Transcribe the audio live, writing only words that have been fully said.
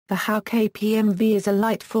The Hawkei PMV is a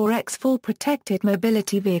light 4x4 protected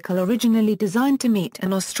mobility vehicle originally designed to meet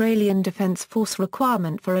an Australian Defence Force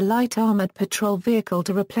requirement for a light armoured patrol vehicle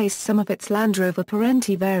to replace some of its Land Rover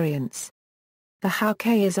Perentie variants. The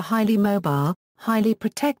Hawkei is a highly mobile, highly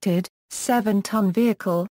protected, 7-ton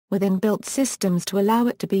vehicle, with inbuilt systems to allow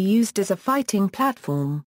it to be used as a fighting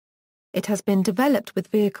platform. It has been developed with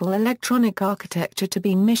vehicle electronic architecture to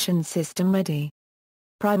be mission system ready.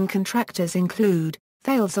 Prime contractors include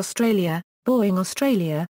Thales Australia, Boeing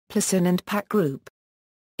Australia, Plasan and PAC Group.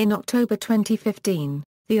 In October 2015,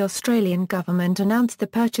 the Australian government announced the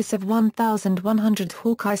purchase of 1,100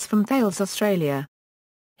 Hawkeis from Thales Australia.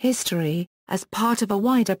 History: as part of a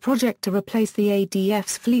wider project to replace the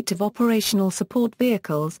ADF's fleet of operational support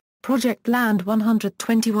vehicles, Project Land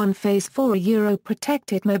 121 Phase 4, a Euro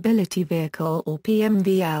Protected Mobility Vehicle or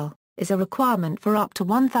PMVL, is a requirement for up to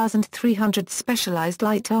 1,300 specialised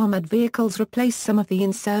light armoured vehicles replace some of the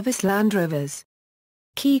in-service Land Rovers.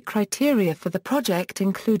 Key criteria for the project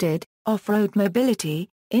included off-road mobility,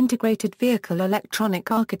 integrated vehicle electronic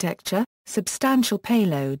architecture, substantial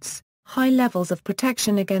payloads, high levels of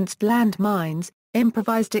protection against land mines,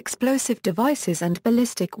 improvised explosive devices and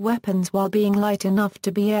ballistic weapons while being light enough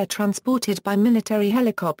to be air-transported by military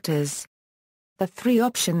helicopters. The three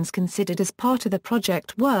options considered as part of the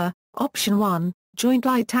project were: Option 1, Joint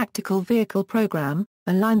Light Tactical Vehicle Program,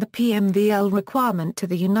 align the PMVL requirement to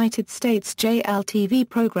the United States JLTV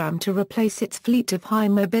program to replace its fleet of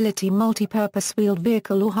high-mobility multi-purpose wheeled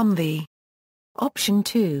vehicle or Humvee. Option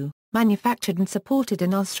 2, manufactured and supported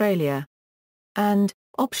in Australia. And,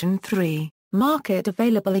 Option 3, market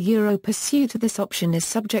available. A Euro pursuit of this option is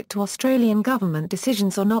subject to Australian government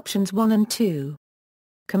decisions on Options 1 and 2.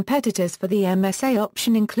 Competitors for the MSA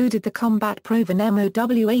option included the combat-proven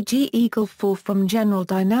MOWAG Eagle 4 from General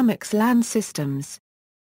Dynamics Land Systems.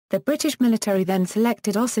 The British military then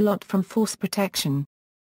selected Ocelot from Force Protection,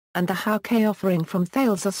 and the Hawkei offering from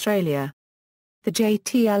Thales Australia. The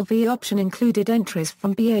JTLV option included entries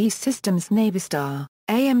from BAE Systems, Navistar,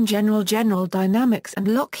 AM General Dynamics and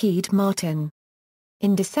Lockheed Martin.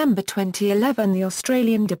 In December 2011, the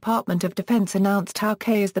Australian Department of Defence announced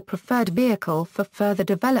Hawkei as the preferred vehicle for further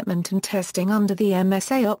development and testing under the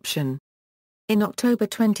MSA option. In October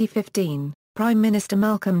 2015, Prime Minister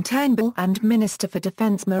Malcolm Turnbull and Minister for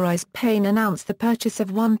Defence Marise Payne announced the purchase of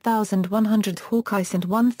 1,100 Hawkeis and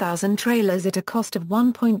 1,000 trailers at a cost of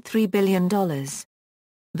 $1.3 billion.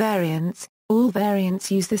 Variants: all variants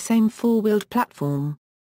use the same four-wheeled platform.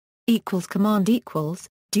 Command equals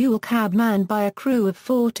dual cab manned by a crew of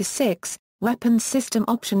 4 to 6, weapons system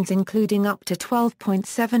options including up to 12.7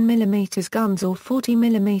 mm guns or 40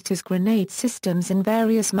 mm grenade systems in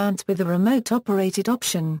various mounts with a remote operated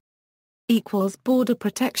option. Border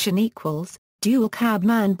protection equals dual cab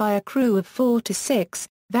manned by a crew of 4 to 6,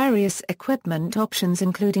 various equipment options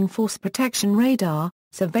including force protection radar,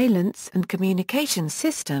 surveillance and communication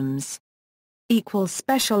systems.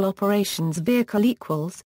 Special operations vehicle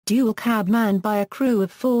equals dual cab manned by a crew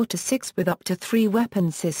of 4 to 6 with up to 3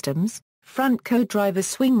 weapon systems, front co-driver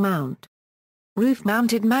swing mount,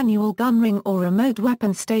 roof-mounted manual gun ring or remote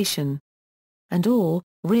weapon station, and/or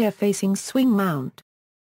rear-facing swing mount.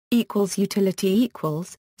 Utility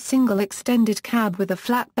equals single extended cab with a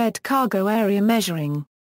flatbed cargo area measuring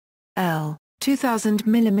L, 2000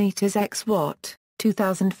 mm x watt,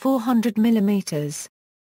 2400 mm.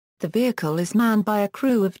 The vehicle is manned by a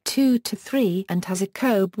crew of 2 to 3 and has a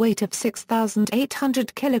cob weight of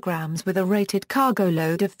 6,800 kg with a rated cargo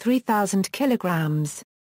load of 3,000 kg.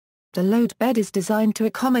 The load bed is designed to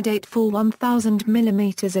accommodate 4 1,000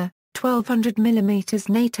 mm a 1,200 mm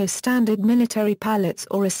NATO standard military pallets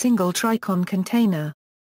or a single Tricon container.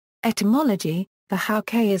 Etymology: the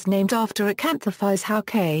Hawkei is named after Acanthophyes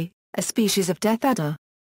hawkei, a species of death adder.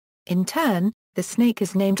 In turn, the snake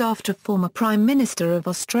is named after former Prime Minister of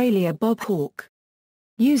Australia Bob Hawke.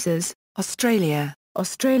 Users: Australia,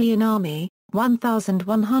 Australian Army,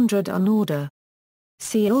 1,100 on order.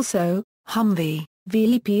 See also: Humvee,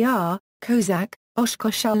 VEPR, Kozak,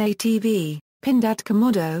 Oshkosh ATV, Pindad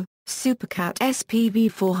Komodo, Supercat SPV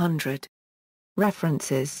 400.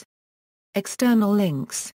 References. External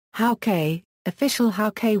links: Hawkei, official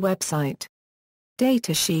Hawkei website.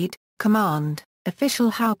 Datasheet, command, official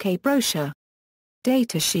Hawkei brochure.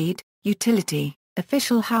 Datasheet, utility,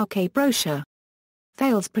 official Hawkei brochure.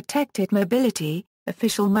 Thales Protected Mobility,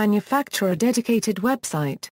 official manufacturer dedicated website.